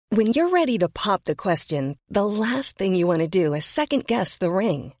When you're ready to pop the question, the last thing you want to do is second-guess the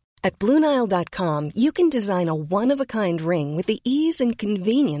ring. At BlueNile.com, you can design a one-of-a-kind ring with the ease and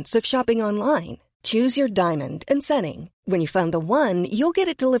convenience of shopping online. Choose your diamond and setting. When you find the one, you'll get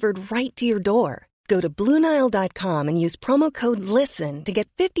it delivered right to your door. Go to BlueNile.com and use promo code LISTEN to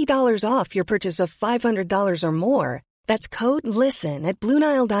get $50 off your purchase of $500 or more. That's code LISTEN at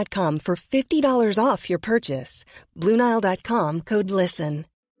BlueNile.com for $50 off your purchase. BlueNile.com, code LISTEN.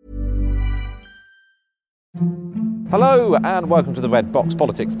 Hello and welcome to the Red Box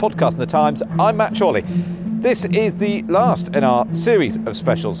Politics podcast in the Times. I'm Matt Chorley. This is the last in our series of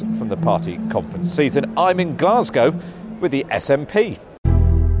specials from the party conference season. I'm in Glasgow with the SNP.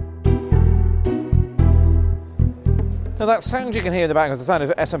 Now that sound you can hear in the background is the sound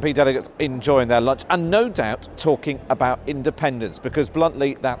of SNP delegates enjoying their lunch and no doubt talking about independence, because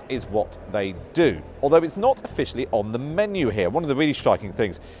bluntly that is what they do. Although it's not officially on the menu here. One of the really striking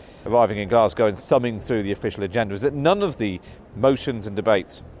things arriving in Glasgow and thumbing through the official agenda is that none of the motions and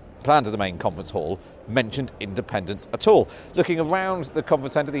debates planned at the main conference hall mentioned independence at all. Looking around the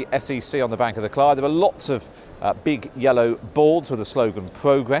conference centre, the SEC on the bank of the Clyde, there were lots of big yellow boards with the slogan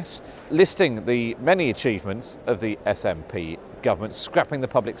Progress, listing the many achievements of the SNP government, scrapping the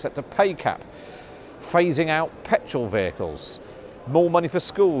public sector pay cap, phasing out petrol vehicles, more money for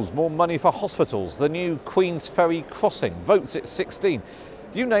schools, more money for hospitals, the new Queen's Ferry crossing, votes at 16.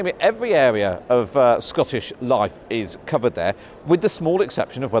 You name it, every area of Scottish life is covered there, with the small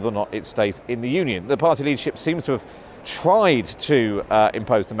exception of whether or not it stays in the Union. The party leadership seems to have tried to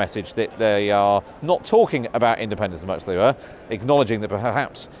impose the message that they are not talking about independence as much as they were, acknowledging that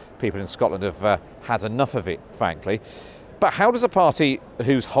perhaps people in Scotland have had enough of it, frankly. But how does a party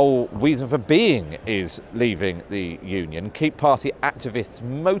whose whole reason for being is leaving the Union keep party activists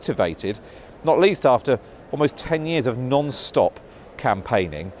motivated, not least after almost 10 years of non-stop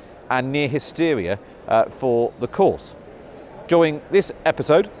campaigning and near hysteria for the course? During this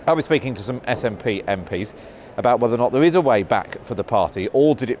episode, I'll be speaking to some SNP MPs about whether or not there is a way back for the party,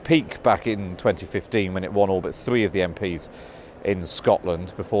 or did it peak back in 2015 when it won all but 3 of the MPs in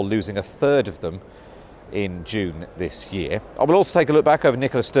Scotland before losing a third of them in June this year. I will also take a look back over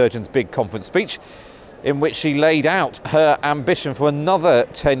Nicola Sturgeon's big conference speech, in which she laid out her ambition for another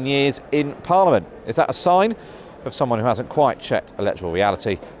 10 years in Parliament. Is that a sign of someone who hasn't quite checked electoral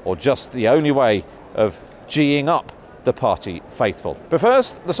reality, or just the only way of G'ing up the party faithful? But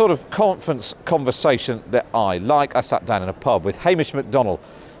first, the sort of conference conversation that I like. I sat down in a pub with Hamish MacDonald,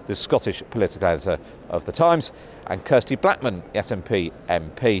 the Scottish political editor of The Times, and Kirsty Blackman, the SNP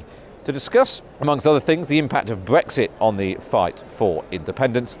MP, to discuss, amongst other things, the impact of Brexit on the fight for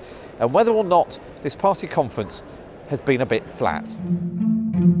independence and whether or not this party conference has been a bit flat.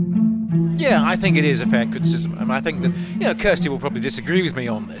 Yeah, I think it is a fair criticism, and I think that Kirsty will probably disagree with me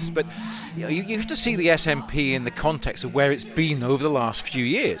on this, but you have to see the SNP in the context of where it's been over the last few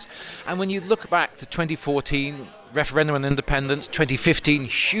years. And when you look back to 2014, referendum on independence, 2015,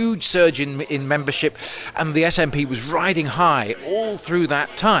 huge surge in membership, and the SNP was riding high all through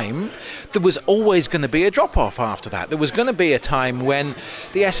that time, there was always going to be a drop-off after that. There was going to be a time when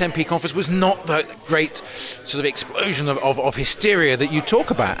the SNP conference was not the great sort of explosion of hysteria that you talk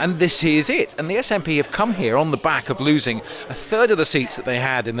about, and this is it. And the SNP have come here on the back of losing a third of the seats that they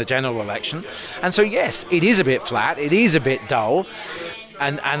had in the general election, and so yes, it is a bit flat, it is a bit dull.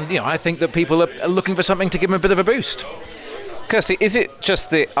 And I think that people are looking for something to give them a bit of a boost. Kirsty, is it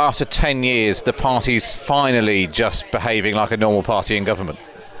just that after 10 years the party's finally just behaving like a normal party in government?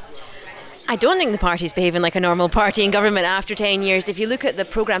 I don't think the party's behaving like a normal party in government after 10 years. If you look at the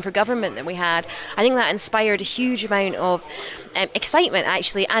programme for government that we had, I think that inspired a huge amount of excitement,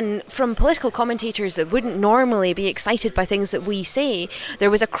 actually, and from political commentators that wouldn't normally be excited by things that we say. There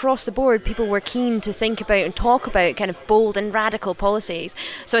was across the board, people were keen to think about and talk about kind of bold and radical policies.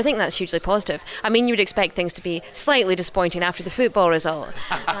 So I think that's hugely positive. I mean, you would expect things to be slightly disappointing after the football result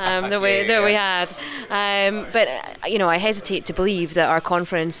that we had. But I hesitate to believe that our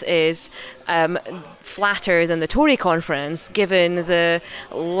conference is flatter than the Tory conference, given the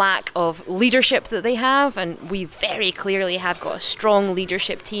lack of leadership that they have, and we very clearly have got a strong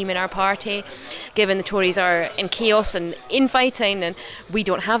leadership team in our party, given the Tories are in chaos and infighting, and we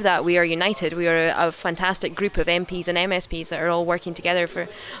don't have that. We are united. We are a fantastic group of MPs and MSPs that are all working together for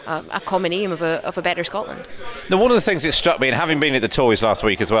a common aim of a better Scotland. Now, one of the things that struck me, and having been at the Tories last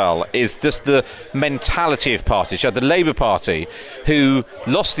week as well, is just the mentality of parties. You had the Labour Party, who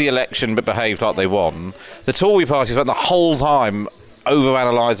lost the election but behaved like they won. The Tory party spent the whole time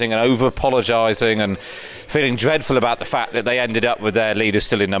over-analysing and over-apologising and feeling dreadful about the fact that they ended up with their leader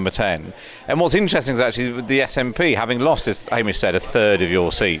still in number 10. And what's interesting is actually with the SNP, having lost, as Hamish said, a third of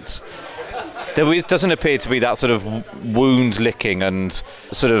your seats, doesn't appear to be that sort of wound-licking and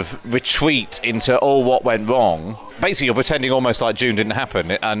sort of retreat into, what went wrong. Basically, you're pretending almost like June didn't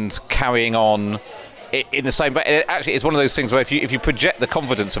happen and carrying on in the same way. Actually, it's one of those things where if you project the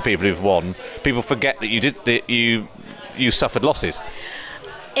confidence of people who've won, people forget that you suffered losses.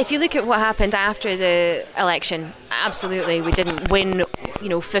 If you look at what happened after the election, absolutely, we didn't win,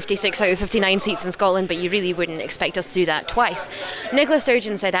 56 out of 59 seats in Scotland, but you really wouldn't expect us to do that twice. Nicola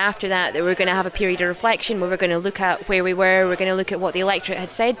Sturgeon said after that we're going to have a period of reflection where we're going to look at where we were, we're going to look at what the electorate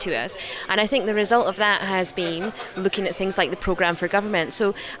had said to us, and I think the result of that has been looking at things like the programme for government.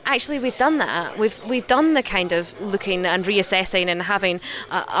 So actually we've done that. We've done the kind of looking and reassessing and having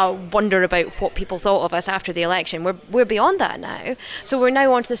a wonder about what people thought of us after the election. We're beyond that now. So we're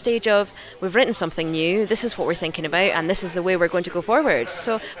now on to the stage of we've written something new, this is what we're thinking about, and this is the way we're going to go forward.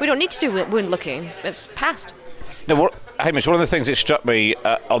 So we don't need to do wound looking, it's past. Now, Hamish, one of the things that struck me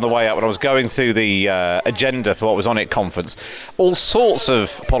on the way out when I was going through the agenda for what was on at conference, all sorts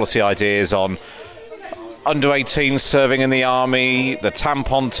of policy ideas on under-18s serving in the army, the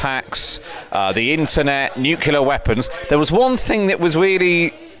tampon tax, the internet, nuclear weapons. There was one thing that was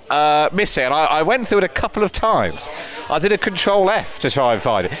really missing, and I went through it a couple of times. I did a Control F to try and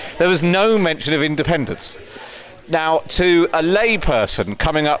find it. There was no mention of independence. Now, to a lay person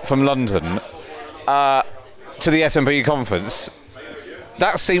coming up from London to the SNP conference,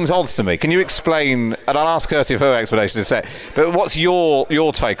 that seems odd to me. Can you explain, and I'll ask Kirsty for her explanation in a sec, but what's your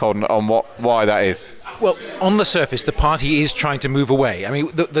take on why that is? Well, on the surface, the party is trying to move away. I mean,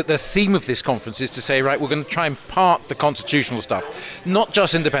 the theme of this conference is to say, right, we're going to try and park the constitutional stuff. Not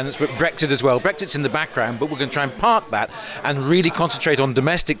just independence, but Brexit as well. Brexit's in the background, but we're going to try and park that and really concentrate on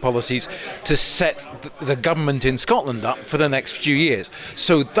domestic policies to set the government in Scotland up for the next few years.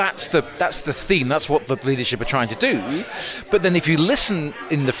 So that's the theme. That's what the leadership are trying to do. But then if you listen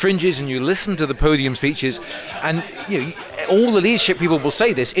in the fringes and you listen to the podium speeches, and all the leadership people will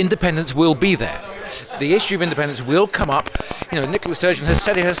say this, independence will be there. The issue of independence will come up. Nicola Sturgeon has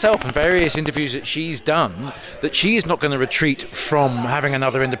said it herself in various interviews that she's done, that she is not going to retreat from having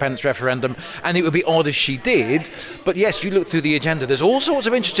another independence referendum, and it would be odd if she did. But yes, you look through the agenda, there's all sorts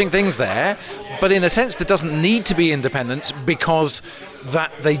of interesting things there, but in a sense there doesn't need to be independence because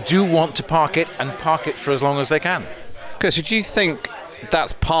that they do want to park it for as long as they can. Kirsty, do you think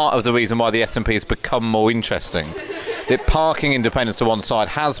that's part of the reason why the SNP has become more interesting? That parking independence to one side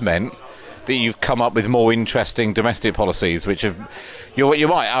has meant that you've come up with more interesting domestic policies, which have, you're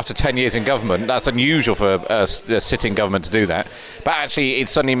right, after 10 years in government, that's unusual for a sitting government to do that. But actually, it's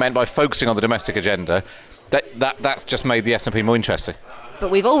suddenly meant by focusing on the domestic agenda, that's just made the SNP more interesting.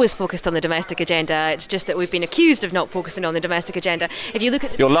 But we've always focused on the domestic agenda. It's just that we've been accused of not focusing on the domestic agenda. If you look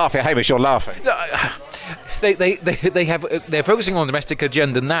at You're laughing, Hamish, you're laughing. They're focusing on the domestic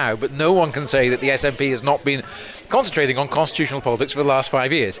agenda now, but no one can say that the SNP has not been concentrating on constitutional politics for the last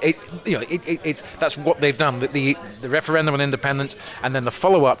 5 years. That's what they've done. The referendum on independence, and then the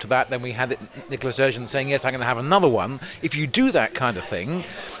follow-up to that. Then we had Nicola Sturgeon saying, "Yes, I'm going to have another one." If you do that kind of thing,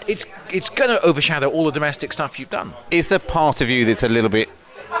 it's going to overshadow all the domestic stuff you've done. Is there part of you that's a little bit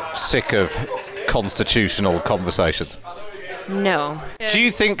sick of constitutional conversations? No. Do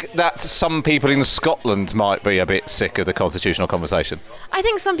you think that some people in Scotland might be a bit sick of the constitutional conversation? I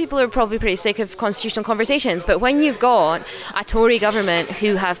think some people are probably pretty sick of constitutional conversations, but when you've got a Tory government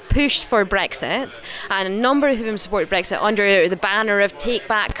who have pushed for Brexit, and a number of whom support Brexit under the banner of take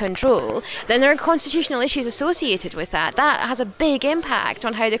back control, then there are constitutional issues associated with that. That has a big impact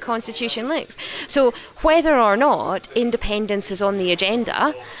on how the constitution looks. So whether or not independence is on the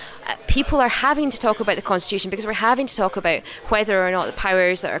agenda, people are having to talk about the Constitution because we're having to talk about whether or not the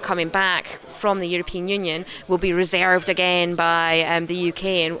powers that are coming back from the European Union will be reserved again by the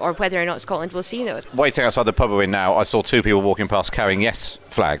UK, or whether or not Scotland will see those. Waiting outside the pub we're in now, I saw two people walking past carrying yes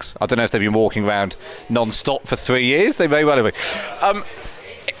flags. I don't know if they've been walking around non-stop for 3 years. They may well have been.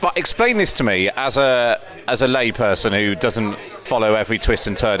 But explain this to me as a lay person who doesn't follow every twist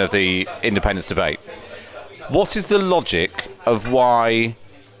and turn of the independence debate. What is the logic of why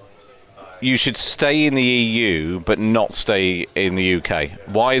you should stay in the EU but not stay in the UK?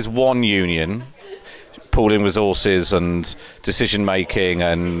 Why is one union pooling resources and decision making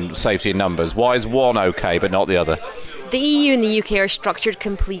and safety in numbers? Why is one okay but not the other? The EU and the UK are structured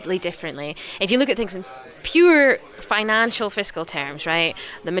completely differently. If you look at things pure financial fiscal terms, right,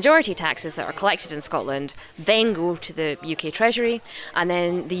 the majority taxes that are collected in Scotland then go to the UK Treasury, and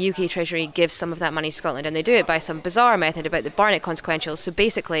then the UK Treasury gives some of that money to Scotland, and they do it by some bizarre method about the Barnett consequentials. So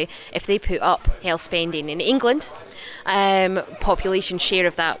basically, if they put up health spending in England, population share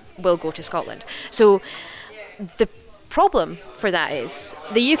of that will go to Scotland. So the problem for that is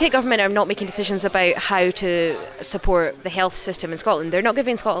the UK government are not making decisions about how to support the health system in Scotland. They're not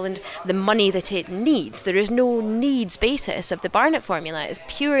giving Scotland the money that it needs. There is no needs basis of the Barnett formula. It's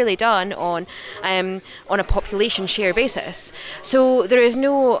purely done on a population share basis. So there is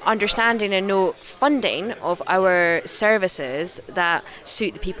no understanding and no funding of our services that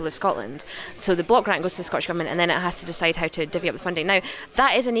suit the people of Scotland. So the block grant goes to the Scottish government, and then it has to decide how to divvy up the funding. Now,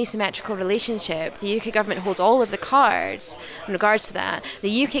 that is an asymmetrical relationship. The UK government holds all of the cards in regards to that.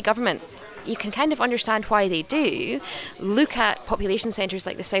 The UK government, you can kind of understand why they do, look at population centres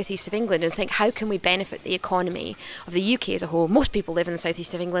like the southeast of England and think, how can we benefit the economy of the UK as a whole? Most people live in the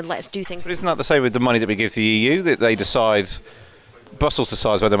southeast of England, let's do things. But isn't that the same with the money that we give to the EU, that they decide, Brussels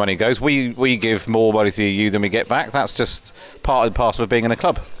decides where the money goes? We give more money to the EU than we get back. That's just part and parcel of being in a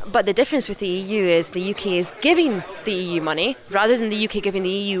club. But the difference with the EU is the UK is giving the EU money rather than the UK giving the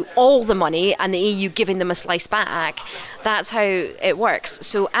EU all the money and the EU giving them a slice back. That's how it works.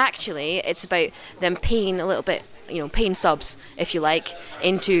 So actually, it's about them paying a little bit, paying subs, if you like,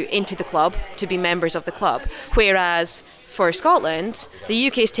 into the club to be members of the club. Whereas for Scotland, the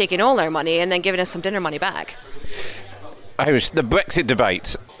UK is taking all our money and then giving us some dinner money back. Hamish, the Brexit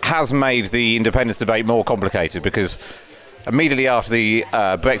debate has made the independence debate more complicated because immediately after the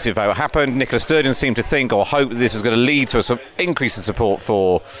Brexit vote happened, Nicola Sturgeon seemed to think or hope that this is going to lead to an increase in support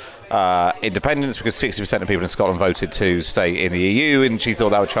for independence, because 60% of people in Scotland voted to stay in the EU, and she thought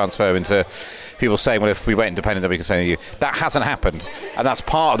that would transfer into people saying, well, if we went independent, then we can stay in the EU. That hasn't happened, and that's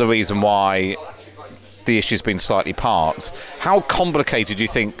part of the reason why the issue's been slightly parked. How complicated do you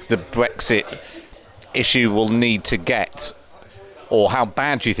think the Brexit issue will need to get, or how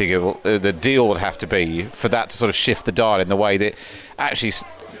bad do you think the deal would have to be for that to sort of shift the dial in the way that actually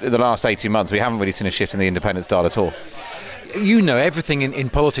in the last 18 months we haven't really seen a shift in the independence dial at all? Everything in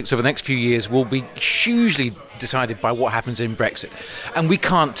politics over the next few years will be hugely decided by what happens in Brexit. And we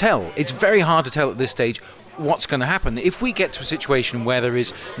can't tell. It's very hard to tell at this stage what's going to happen. If we get to a situation where there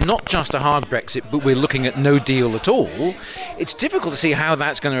is not just a hard Brexit, but we're looking at no deal at all, it's difficult to see how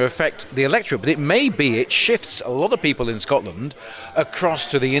that's going to affect the electorate. But it may be it shifts a lot of people in Scotland across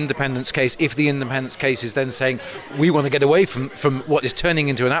to the independence case, if the independence case is then saying, we want to get away from what is turning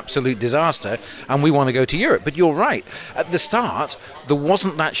into an absolute disaster, and we want to go to Europe. But you're right. At the start, there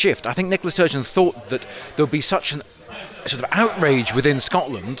wasn't that shift. I think Nicola Sturgeon thought that there would be such an sort of outrage within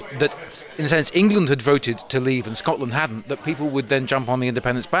Scotland that, in a sense, England had voted to leave and Scotland hadn't, that people would then jump on the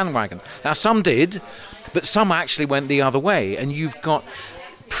independence bandwagon. Now, some did, but some actually went the other way. And you've got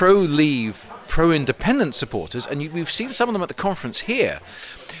pro-leave, pro-independence supporters, and we've seen some of them at the conference here,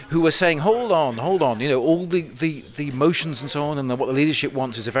 who are saying, hold on, all the motions and so on, and what the leadership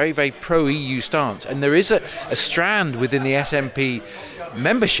wants is a very, very pro-EU stance. And there is a strand within the SNP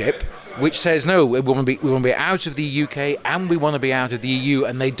membership which says, no, we want to be out of the UK and we want to be out of the EU,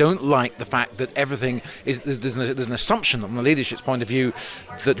 and they don't like the fact that everything is, there's an assumption from the leadership's point of view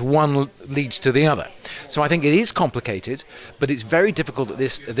that one leads to the other. So I think it is complicated, but it's very difficult at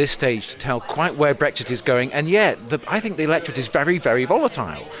this stage to tell quite where Brexit is going, and yet I think the electorate is very, very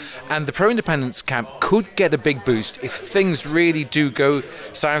volatile. And the pro-independence camp could get a big boost if things really do go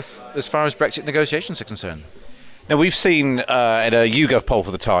south as far as Brexit negotiations are concerned. Now, we've seen in a YouGov poll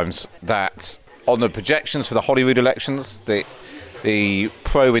for the Times that on the projections for the Holyrood elections, the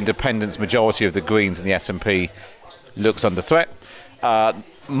pro-independence majority of the Greens and the SNP looks under threat.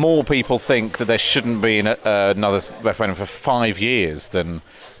 More people think that there shouldn't be another referendum for 5 years than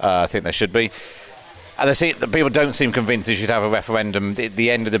I think there should be. And people don't seem convinced you should have a referendum at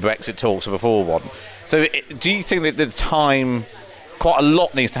the end of the Brexit talks or before one. So do you think that the time... quite a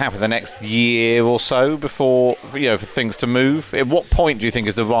lot needs to happen in the next year or so before, for things to move? At what point do you think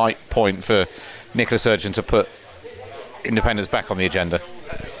is the right point for Nicola Sturgeon to put independence back on the agenda?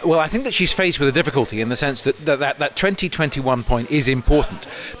 Well, I think that she's faced with a difficulty in the sense that 2021 point is important,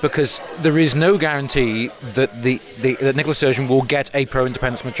 because there is no guarantee that that Nicola Sturgeon will get a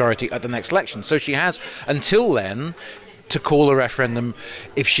pro-independence majority at the next election. So she has until then to call a referendum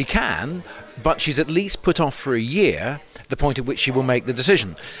if she can, but she's at least put off for a year the point at which she will make the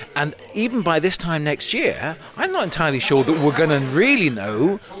decision. And even by this time next year, I'm not entirely sure that we're going to really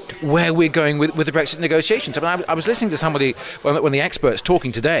know where we're going with the Brexit negotiations. I mean, I was listening to somebody, when the experts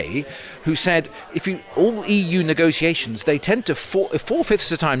talking today, who said all EU negotiations, they tend to, 4/5 of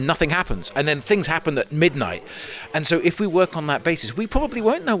the time, nothing happens, and then things happen at midnight. And so if we work on that basis, we probably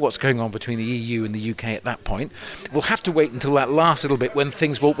won't know what's going on between the EU and the UK at that point. We'll have to wait until that last little bit when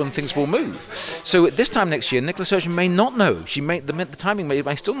things will move. So at this time next year, Nicola Sturgeon may not know. The timing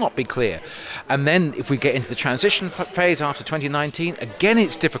may still not be clear. And then if we get into the transition phase after 2019, again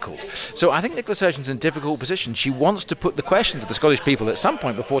it's difficult. So I think Nicola Sturgeon's in a difficult position. She wants to put the question to the Scottish people at some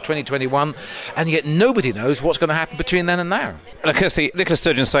point before 2021, and yet nobody knows what's going to happen between then and now. And Kirsty, Nicola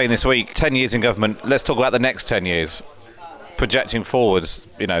Sturgeon's saying this week, 10 years in government, let's talk about the next 10 years. Projecting forwards,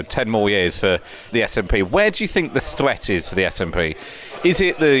 10 more years for the SNP. Where do you think the threat is for the SNP? Is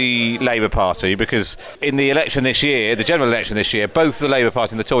it the Labour Party? Because in the election this year, the general election this year, both the Labour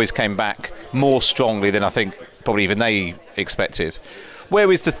Party and the Tories came back more strongly than I think probably even they expected.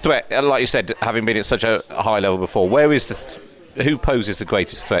 Where is the threat? Like you said, having been at such a high level before, where is who poses the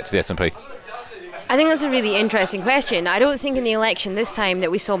greatest threat to the SNP? I think that's a really interesting question. I don't think in the election this time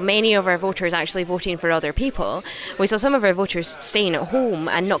that we saw many of our voters actually voting for other people. We saw some of our voters staying at home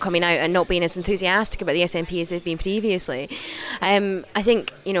and not coming out and not being as enthusiastic about the SNP as they've been previously. I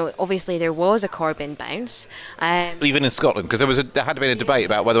think, obviously there was a Corbyn bounce. Even in Scotland, because there had been a debate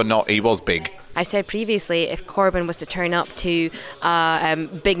about whether or not he was big. I said previously, if Corbyn was to turn up to a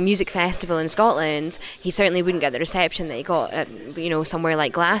big music festival in Scotland, he certainly wouldn't get the reception that he got at, somewhere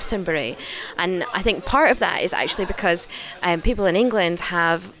like Glastonbury. And I think part of that is actually because people in England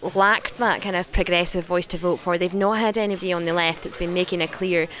have lacked that kind of progressive voice to vote for. They've not had anybody on the left that's been making a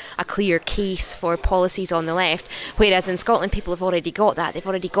clear case for policies on the left, whereas in Scotland people have already got that. They've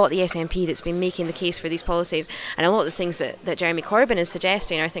already got the SNP that's been making the case for these policies. And a lot of the things that Jeremy Corbyn is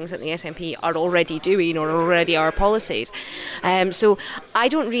suggesting are things that the SNP are already doing or already are policies. So I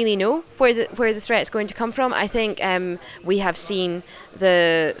don't really know where the threat's going to come from. I think we have seen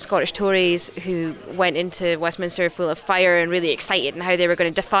the Scottish Tories who went into Westminster full of fire and really excited and how they were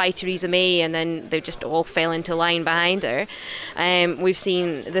going to defy Theresa May, and then they just all fell into line behind her. We've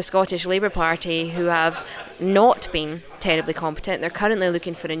seen the Scottish Labour Party who have not been terribly competent. They're currently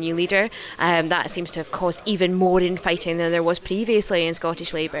looking for a new leader. That seems to have caused even more infighting than there was previously in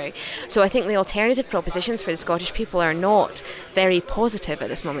Scottish Labour. So I think the alternative propositions for the Scottish people are not very positive at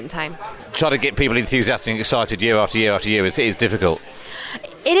this moment in time. Trying to get people enthusiastic and excited year after year after year is difficult.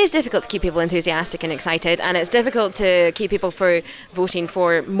 It is difficult to keep people enthusiastic and excited, and it's difficult to keep people for voting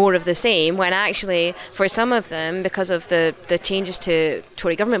for more of the same when actually for some of them, because of the changes to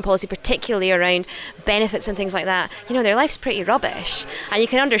Tory government policy, particularly around benefits and things like that, their life's pretty rubbish, and you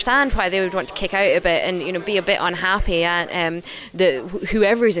can understand why they would want to kick out a bit and be a bit unhappy at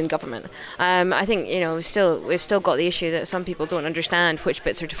whoever is in government. I think we've still got the issue that some people don't understand which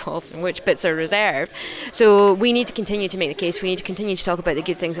bits are devolved and which bits are reserved. So we need to continue to make the case. We need to continue to talk about the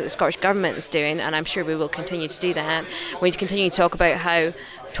good things that the Scottish Government is doing, and I'm sure we will continue to do that. We need to continue to talk about how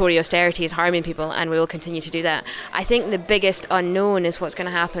Tory austerity is harming people, and we will continue to do that. I think the biggest unknown is what's going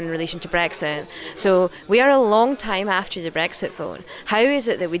to happen in relation to Brexit. So we are a long time after the Brexit vote. How is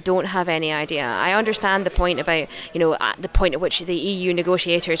it that we don't have any idea? I understand the point about, at the point at which the EU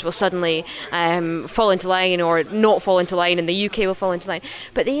negotiators will suddenly fall into line or not fall into line, and the UK will fall into line.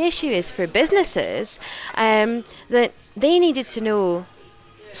 But the issue is for businesses that they needed to know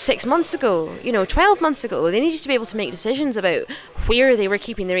 6 months ago, 12 months ago, they needed to be able to make decisions about where they were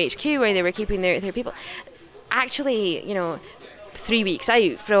keeping their HQ, where they were keeping their people. Actually, 3 weeks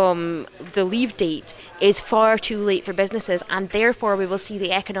out from the leave date is far too late for businesses, and therefore we will see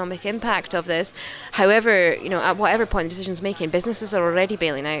the economic impact of this. However, at whatever point the decision's making, businesses are already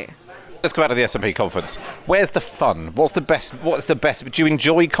bailing out. Let's go back to the SNP conference. Where's the fun? What's the best? Do you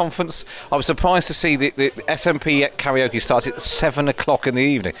enjoy conference? I was surprised to see the SNP karaoke starts at 7 o'clock in the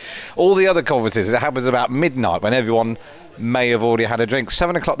evening. All the other conferences, it happens about midnight when everyone may have already had a drink.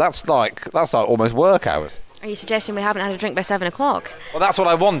 7 o'clock, that's like almost work hours. Are you suggesting we haven't had a drink by 7 o'clock? Well, that's what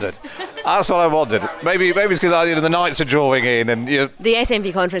I wondered. Maybe it's because the nights are drawing in. And the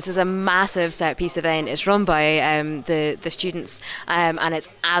SNP conference is a massive set-piece event. It's run by the students, and it's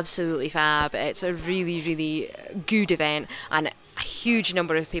absolutely fab. It's a really, really good event, and a huge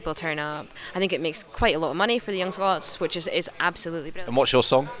number of people turn up. I think it makes quite a lot of money for the Young Scots, which is absolutely brilliant. And what's your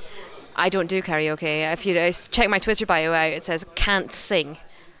song? I don't do karaoke. If you check my Twitter bio out, it says "can't sing."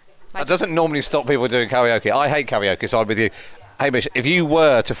 That doesn't normally stop people doing karaoke. I hate karaoke, so I'm with you. Hamish, if you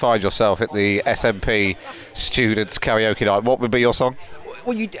were to find yourself at the SNP students' karaoke night, what would be your song?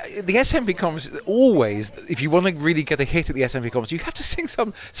 Well, the SNP conference, always, if you want to really get a hit at the SNP conference, you have to sing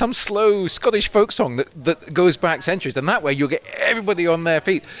some slow Scottish folk song that goes back centuries, and that way you'll get everybody on their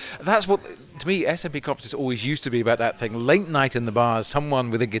feet. That's what, to me, SNP conferences always used to be about, that thing. Late night in the bars, someone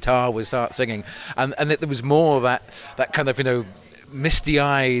with a guitar would start singing, and there was more of that kind of,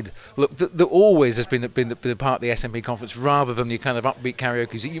 misty-eyed look that always has been a part of the SNP conference, rather than the kind of upbeat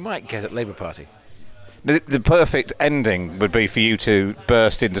karaoke that you might get at Labour Party. The perfect ending would be for you to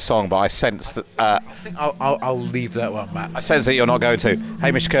burst into song, but I sense that... I think I'll leave that one, Matt. I sense that you're not going to.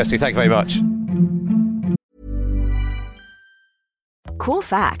 Hamish, Kirsty, thank you very much. Cool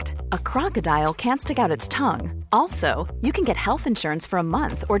fact, a crocodile can't stick out its tongue. Also, you can get health insurance for a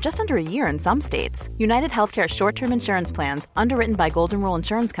month or just under a year in some states. United Healthcare short-term insurance plans, underwritten by Golden Rule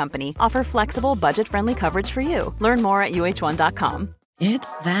Insurance Company, offer flexible, budget-friendly coverage for you. Learn more at UH1.com.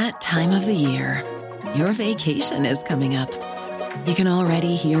 It's that time of the year. Your vacation is coming up. You can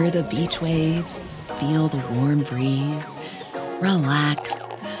already hear the beach waves, feel the warm breeze,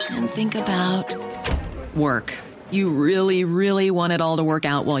 relax, and think about work. You really, really want it all to work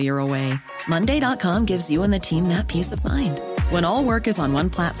out while you're away. Monday.com gives you and the team that peace of mind. When all work is on one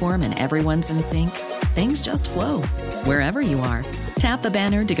platform and everyone's in sync, things just flow. Wherever you are, tap the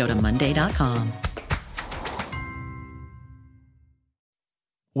banner to go to Monday.com.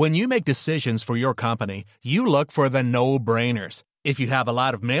 When you make decisions for your company, you look for the no-brainers. If you have a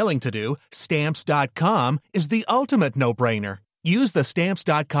lot of mailing to do, Stamps.com is the ultimate no-brainer. Use the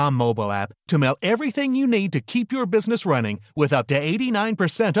Stamps.com mobile app to mail everything you need to keep your business running with up to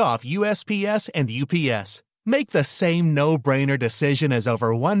 89% off USPS and UPS. Make the same no-brainer decision as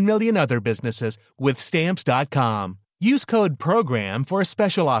over 1 million other businesses with Stamps.com. Use code PROGRAM for a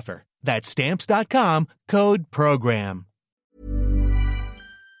special offer. That's Stamps.com, code PROGRAM.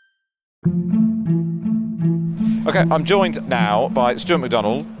 OK, I'm joined now by Stuart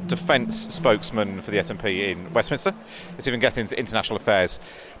McDonald, defence spokesman for the SNP in Westminster. It's even getting into international affairs,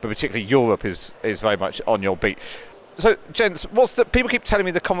 but particularly Europe is very much on your beat. So, gents, people keep telling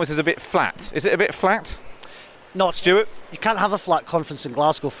me the conference is a bit flat. Is it a bit flat? Not Stuart? You can't have a flat conference in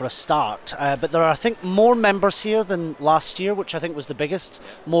Glasgow for a start, but there are, I think, more members here than last year, which I think was the biggest.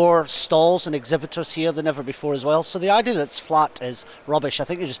 More stalls and exhibitors here than ever before as well. So the idea that it's flat is rubbish. I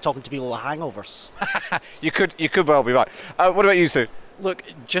think you're just talking to people with hangovers. You could well be right. What about you, Sue? Look,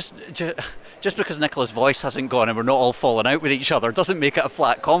 just because Nicola's voice hasn't gone and we're not all falling out with each other doesn't make it a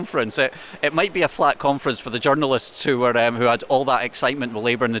flat conference. It might be a flat conference for the journalists who had all that excitement with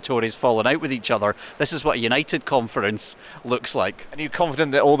Labour and the Tories falling out with each other. This is what a united conference looks like. And are you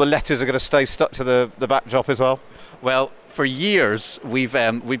confident that all the letters are going to stay stuck to the backdrop as well? Well, for years we've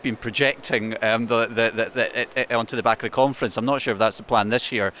been projecting onto the back of the conference. I'm not sure if that's the plan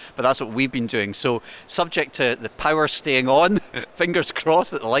this year, but that's what we've been doing. So, subject to the power staying on, fingers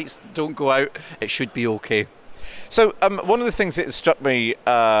crossed that the lights don't go out, it should be okay. So, one of the things that struck me,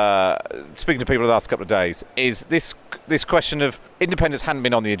 speaking to people the last couple of days, is this question of independence hadn't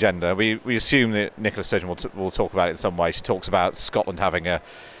been on the agenda. We assume that Nicola Sturgeon will talk about it in some way. She talks about Scotland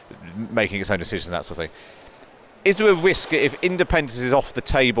making its own decisions and that sort of thing. Is there a risk if independence is off the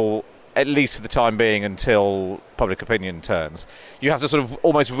table, at least for the time being, until public opinion turns, you have to sort of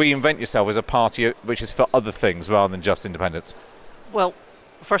almost reinvent yourself as a party which is for other things rather than just independence? Well,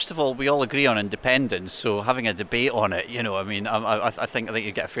 first of all, we all agree on independence, so having a debate on it, I think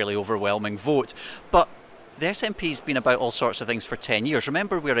you get a fairly overwhelming vote. But the SNP's been about all sorts of things for 10 years.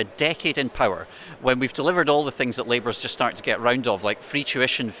 Remember, we're a decade in power when we've delivered all the things that Labour's just starting to get round of, like free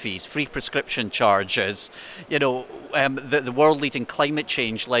tuition fees, free prescription charges, the world-leading climate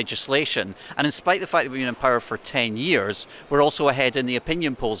change legislation. And in spite of the fact that we've been in power for 10 years, we're also ahead in the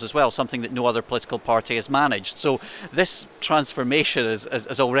opinion polls as well, something that no other political party has managed. So this transformation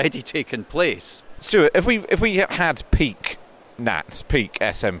has already taken place. Stuart, if we had peak Nats, peak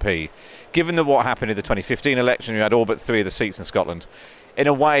SNP, given that what happened in the 2015 election, you had all but 3 of the seats in Scotland, in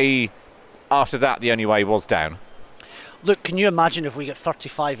a way, after that, the only way was down. Look, can you imagine if we get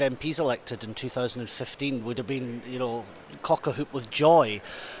 35 MPs elected in 2015? Would have been, cock-a-hoop with joy.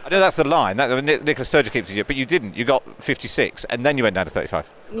 I know that's the line. Nicola Sturgeon keeps it, but you didn't. You got 56, and then you went down to 35.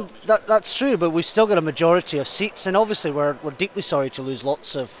 That's true, but we've still got a majority of seats, and obviously we're deeply sorry to lose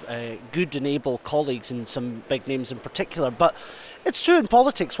lots of good and able colleagues and some big names in particular. But It's true in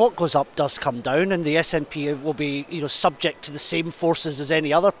politics, what goes up does come down, and the SNP will be, subject to the same forces as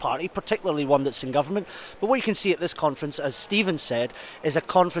any other party, particularly one that's in government. But what you can see at this conference, as Stephen said, is a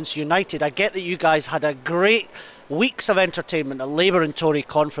conference united. I get that you guys had a great weeks of entertainment, a Labour and Tory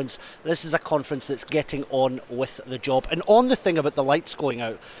conference. This is a conference that's getting on with the job. And on the thing about the lights going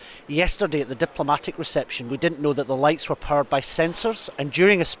out, yesterday at the diplomatic reception, we didn't know that the lights were powered by sensors, and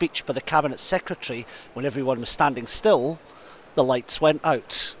during a speech by the Cabinet Secretary, when everyone was standing still, the lights went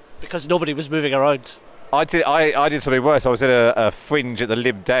out because nobody was moving around. I did something worse. I was at a fringe at the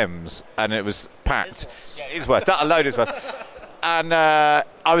Lib Dems and it was packed. It is worse. That alone is worse. And I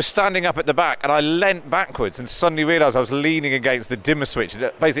was standing up at the back and I leant backwards and suddenly realised I was leaning against the dimmer switch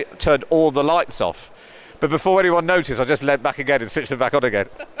that basically turned all the lights off. But before anyone noticed, I just leant back again and switched them back on again.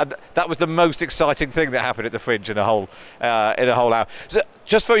 And that was the most exciting thing that happened at the fringe in a whole hour. So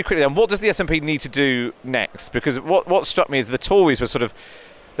just very quickly then, what does the SNP need to do next? Because what struck me is the Tories were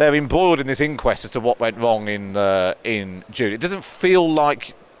they're embroiled in this inquest as to what went wrong in June. It doesn't feel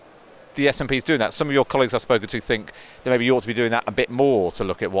like the SNP is doing that. Some of your colleagues I've spoken to think that maybe you ought to be doing that a bit more to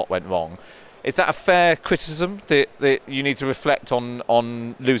look at what went wrong. Is that a fair criticism that you need to reflect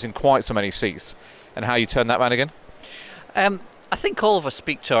on losing quite so many seats and how you turn that around again? I think all of us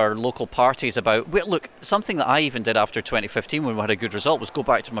speak to our local parties about, look, something that I even did after 2015 when we had a good result was go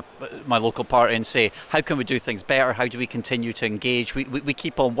back to my local party and say, how can we do things better? How do we continue to engage? We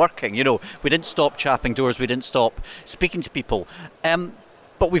keep on working, we didn't stop chapping doors, we didn't stop speaking to people.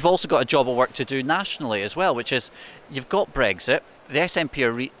 But we've also got a job of work to do nationally as well, which is, you've got Brexit, the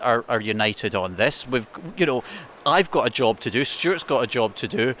SNP are united on this. I've got a job to do, Stuart's got a job to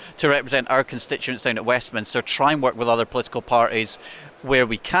do to represent our constituents down at Westminster, try and work with other political parties where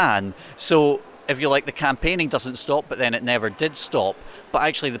we can. So, if you like, the campaigning doesn't stop, but then it never did stop. But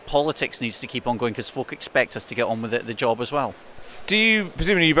actually the politics needs to keep on going because folk expect us to get on with the job as well. Do you,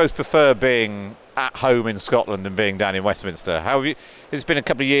 presumably you both prefer being at home in Scotland than being down in Westminster? It's been a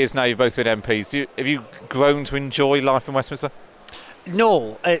couple of years now, you've both been MPs. Have you grown to enjoy life in Westminster?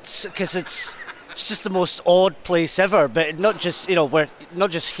 No, it's because it's just the most odd place ever. But not just we're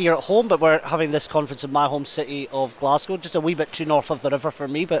not just here at home, but we're having this conference in my home city of Glasgow, just a wee bit too north of the river for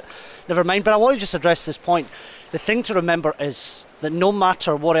me. But never mind. But I want to just address this point. The thing to remember is that no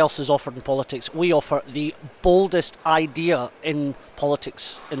matter what else is offered in politics, we offer the boldest idea in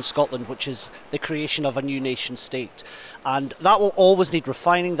politics in Scotland, which is the creation of a new nation state. And that will always need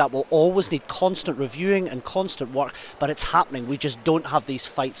refining, that will always need constant reviewing and constant work, but it's happening. We just don't have these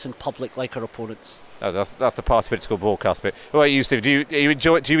fights in public like our opponents. Oh, that's the party political broadcast bit. What about you, Steve? Do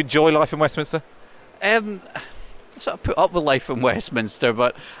you enjoy life in Westminster? I sort of put up with life in Westminster,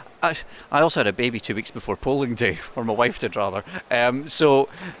 but I also had a baby 2 weeks before polling day, or my wife did rather. So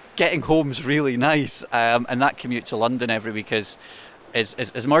getting home's really nice, and that commute to London every week is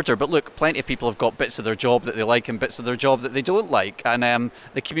murder. But look, plenty of people have got bits of their job that they like and bits of their job that they don't like, and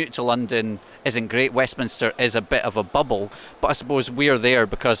the commute to London isn't great. Westminster is a bit of a bubble, but I suppose we're there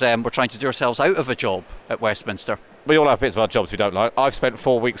because we're trying to do ourselves out of a job at Westminster. We all have bits of our jobs we don't like. I've spent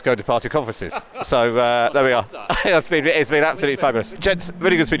 4 weeks going to party conferences, so there we are. It's been absolutely fabulous. Gents,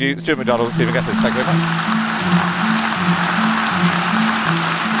 really good to speak to you. Stuart McDonald, Stephen Gethers, thank you very much.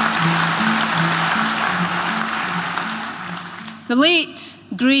 The late,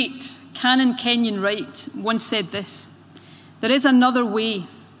 great Canon Kenyon Wright once said this: "There is another way.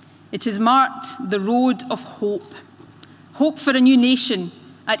 It is marked the road of hope. Hope for a new nation,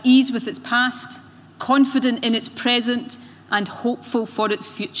 at ease with its past, confident in its present, and hopeful for its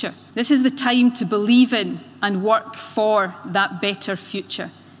future. This is the time to believe in and work for that better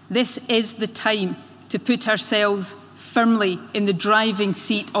future. This is the time to put ourselves firmly in the driving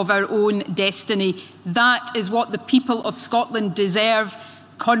seat of our own destiny. That is what the people of Scotland deserve.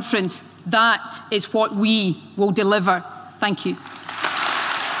 Conference, that is what we will deliver." Thank you.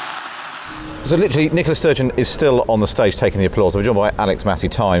 So literally, Nicola Sturgeon is still on the stage taking the applause. We're joined by Alex Massey,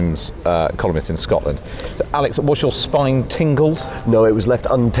 Times columnist in Scotland. So Alex, was your spine tingled? No, it was left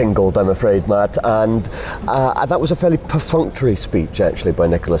untingled, I'm afraid, Matt. And that was a fairly perfunctory speech, actually, by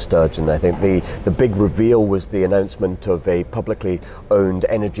Nicola Sturgeon. I think the big reveal was the announcement of a publicly owned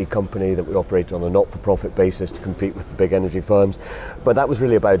energy company that would operate on a not-for-profit basis to compete with the big energy firms. But that was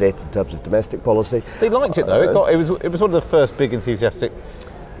really about it in terms of domestic policy. They liked it, though. It was one of the first big enthusiastic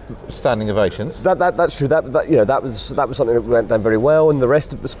standing ovations. That's true. That was something that went down very well. And the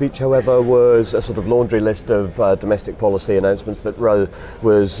rest of the speech, however, was a sort of laundry list of domestic policy announcements that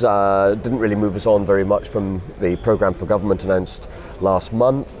didn't really move us on very much from the programme for government announced last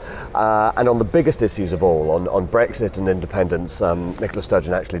month. And on the biggest issues of all, on Brexit and independence, Nicola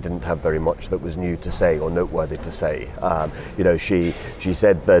Sturgeon actually didn't have very much that was new to say or noteworthy to say. She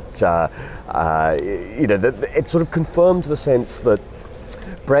said that that it sort of confirmed the sense that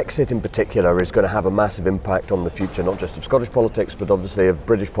Brexit in particular is going to have a massive impact on the future, not just of Scottish politics, but obviously of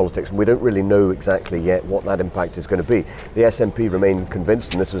British politics, and we don't really know exactly yet what that impact is going to be. The SNP remain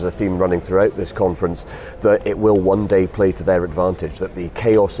convinced, and this was a theme running throughout this conference, that it will one day play to their advantage, that the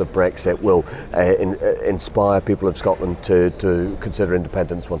chaos of Brexit will inspire people of Scotland to consider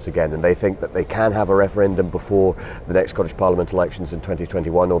independence once again, and they think that they can have a referendum before the next Scottish Parliament elections in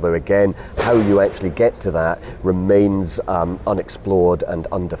 2021, although again, how you actually get to that remains unexplored and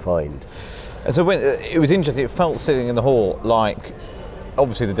undefined. And so when it was interesting, it felt sitting in the hall like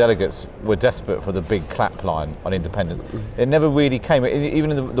obviously the delegates were desperate for the big clap line on independence. It never really came.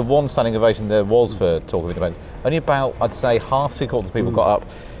 Even in the one standing ovation there was for talk of independence, only about, I'd say, half, three-quarters of people got up.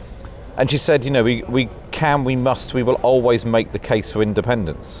 And she said, we can, we must, we will always make the case for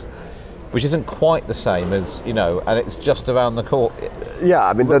independence, which isn't quite the same as, and it's just around the corner. Yeah,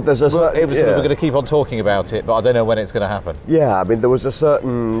 I mean, there's a certain... we're going to keep on talking about it, but I don't know when it's going to happen. Yeah, I mean, there was a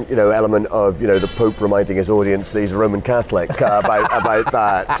certain, element of, the Pope reminding his audience that he's a Roman Catholic about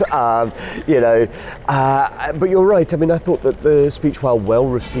that. But you're right. I mean, I thought that the speech, while well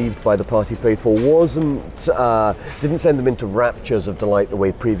received by the party faithful, didn't send them into raptures of delight the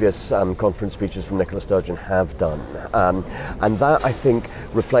way previous conference speeches from Nicola Sturgeon have done. And that, I think,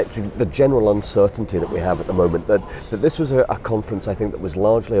 reflects the general uncertainty that we have at the moment, that this was a conference, I think, that was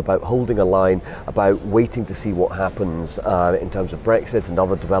largely about holding a line, about waiting to see what happens in terms of Brexit and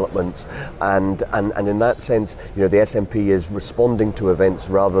other developments, and in that sense, the SNP is responding to events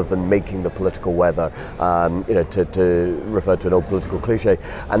rather than making the political weather, to refer to an old political cliche,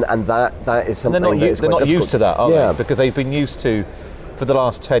 and that is something they're not used to that, are they? Because they've been used to, for the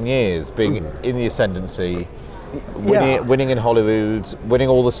last 10 years, being in the ascendancy, winning in Holyrood, winning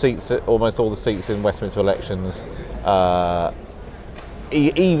almost all the seats in Westminster elections,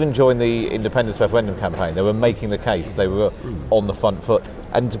 even during the independence referendum campaign, they were making the case, they were on the front foot,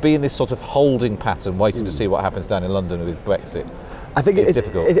 and to be in this sort of holding pattern, waiting to see what happens down in London with Brexit, I think it's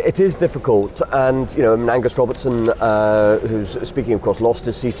difficult. It is difficult, and Angus Robertson, who's speaking, of course, lost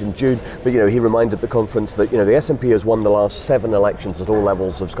his seat in June, but he reminded the conference that the SNP has won the last 7 elections at all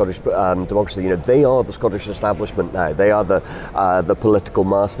levels of Scottish democracy. They are the Scottish establishment now. They are the political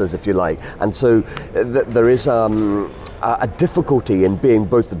masters, if you like, and so there is a difficulty in being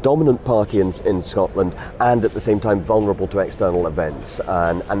both the dominant party in Scotland and at the same time vulnerable to external events,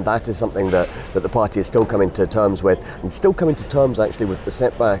 and that is something that the party is still coming to terms with, and still coming to terms actually with the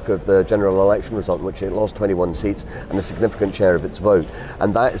setback of the general election result, in which it lost 21 seats and a significant share of its vote,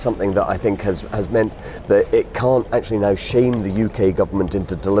 and that is something that I think has meant that it can't actually now shame the UK government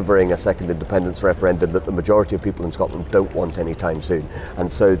into delivering a second independence referendum that the majority of people in Scotland don't want anytime soon,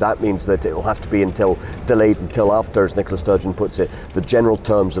 and so that means that it will have to be delayed until after, as Nicola Sturgeon puts it, the general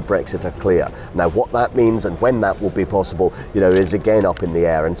terms of Brexit are clear. Now, what that means and when that will be possible, is again up in the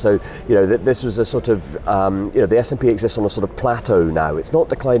air. And so, this was a sort of, the SNP exists on a sort of plateau now. It's not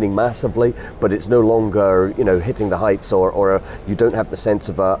declining massively, but it's no longer, hitting the heights, or you don't have the sense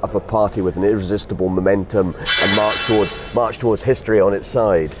of a party with an irresistible momentum and march towards history on its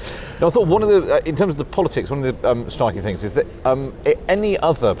side. Now, I thought one of the, in terms of the politics, one of the striking things is that any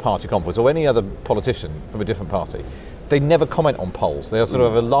other party conference or any other politician from a different party, they never comment on polls. They are sort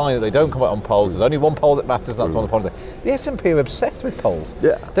of a line that they don't comment on polls. There's only one poll that matters, and that's one poll. The SNP are obsessed with polls.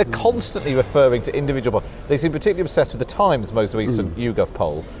 Yeah. They're constantly referring to individual polls. They seem particularly obsessed with the Times' most recent YouGov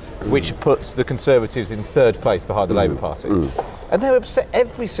poll, which puts the Conservatives in third place behind the Labour Party. And they're upset.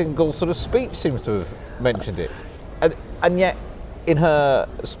 Every single sort of speech seems to have mentioned it. And yet, in her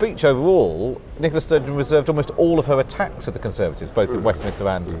speech overall, Nicola Sturgeon reserved almost all of her attacks at the Conservatives, both at Westminster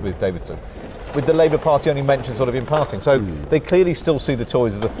and with Davidson, with the Labour Party only mentioned sort of in passing. So they clearly still see the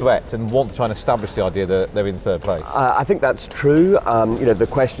Tories as a threat and want to try and establish the idea that they're in third place. I think that's true. The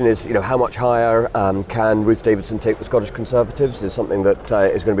question is, how much higher can Ruth Davidson take the Scottish Conservatives is something that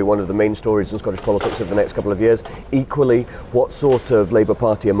is going to be one of the main stories in Scottish politics over the next couple of years. Equally, what sort of Labour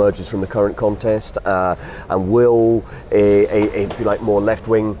Party emerges from the current contest, and will if you like, more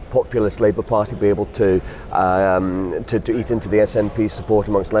left-wing populist Labour Party be able to eat into the SNP support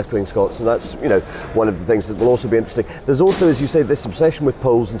amongst left-wing Scots? And that's one of the things that will also be interesting. There's also, as you say, this obsession with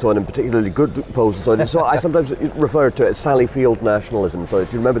polls and so on, and particularly good polls and so on. So I sometimes refer to it as Sally Field nationalism. So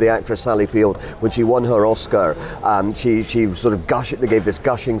if you remember the actress Sally Field, when she won her Oscar, she sort of they gave this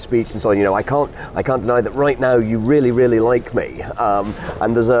gushing speech and so on. I can't deny that right now you really, really like me.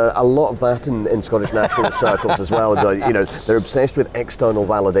 And there's a lot of that in Scottish nationalist circles as well. They're obsessed with external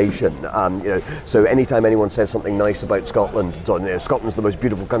validation. So anytime anyone says something nice about Scotland and so on, Scotland's the most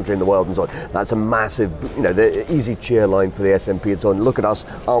beautiful country in the world and so on, that's a massive, the easy cheer line for the SNP and so on. Look at us,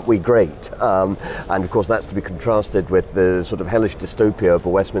 aren't we great? And of course that's to be contrasted with the sort of hellish dystopia of a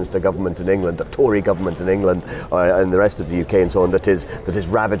Westminster government in England, a Tory government in England and the rest of the UK and so on, that is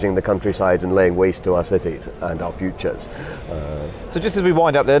ravaging the countryside and laying waste to our cities and our futures. So just as we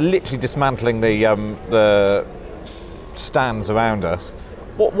wind up, they're literally dismantling the stands around us.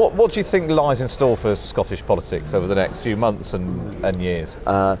 What do you think lies in store for Scottish politics over the next few months and years?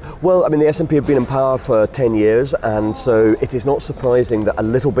 Well, I mean, the SNP have been in power for 10 years, and so it is not surprising that a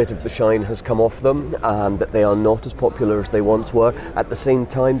little bit of the shine has come off them, that they are not as popular as they once were. At the same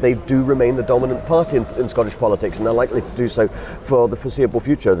time, they do remain the dominant party in Scottish politics, and they're likely to do so for the foreseeable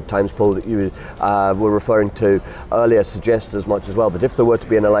future. The Times poll that you were referring to earlier suggests as much as well, that if there were to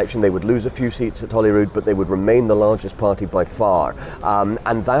be an election, they would lose a few seats at Holyrood, but they would remain the largest party by far.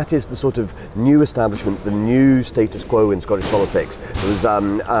 And that is the sort of new establishment, the new status quo in Scottish politics. It was,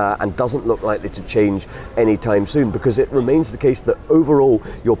 and doesn't look likely to change anytime soon, because it remains the case that overall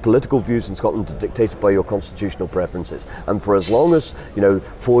your political views in Scotland are dictated by your constitutional preferences. And for as long as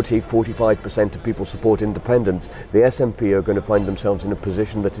 40-45% of people support independence, the SNP are going to find themselves in a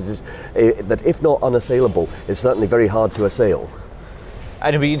position that that if not unassailable, is certainly very hard to assail.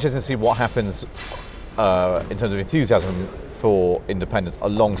 And it'll be interesting to see what happens in terms of enthusiasm for independence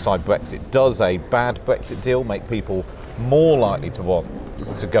alongside Brexit. Does a bad Brexit deal make people more likely to want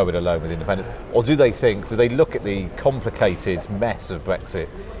to go it alone with independence, or do they look at the complicated mess of Brexit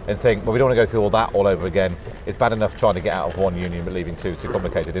and think, well, we don't want to go through all that all over again, it's bad enough trying to get out of one union but leaving two too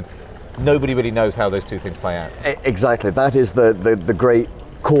complicated? And nobody really knows how those two things play out. Exactly, that is the great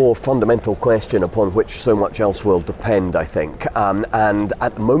core fundamental question upon which so much else will depend, I think. And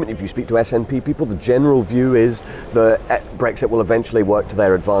at the moment, if you speak to SNP people, the general view is that Brexit will eventually work to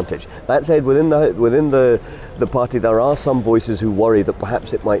their advantage. That said, within the party, there are some voices who worry that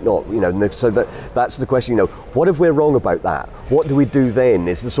perhaps it might not. So that's the question. What if we're wrong about that? What do we do then?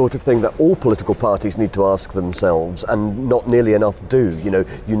 Is the sort of thing that all political parties need to ask themselves, and not nearly enough do. You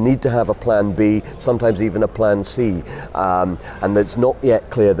need to have a plan B, sometimes even a plan C, and it's not yet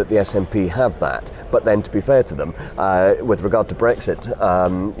clear that the SNP have that. But then, to be fair to them, with regard to Brexit,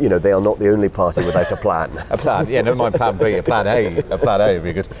 they are not the only party without a plan. A plan, yeah, never mind plan B, a plan A. A plan A would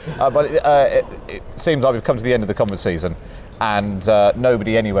be good. But it seems like we've come to the end of the conference season, and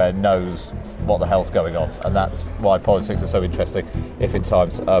nobody anywhere knows what the hell's going on, and that's why politics are so interesting, if in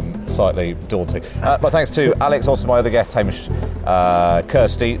times slightly daunting. But thanks to Alex, also my other guests, Hamish,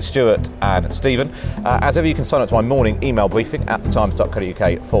 Kirsty, Stuart and Stephen. As ever, you can sign up to my morning email briefing at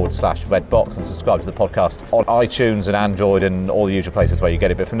thetimes.co.uk/redbox and subscribe to the podcast on iTunes and Android and all the usual places where you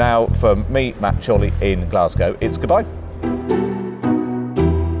get it. But for now, from me, Matt Chorley in Glasgow, it's goodbye.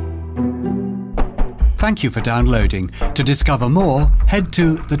 Thank you for downloading. To discover more, head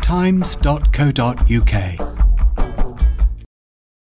to thetimes.co.uk.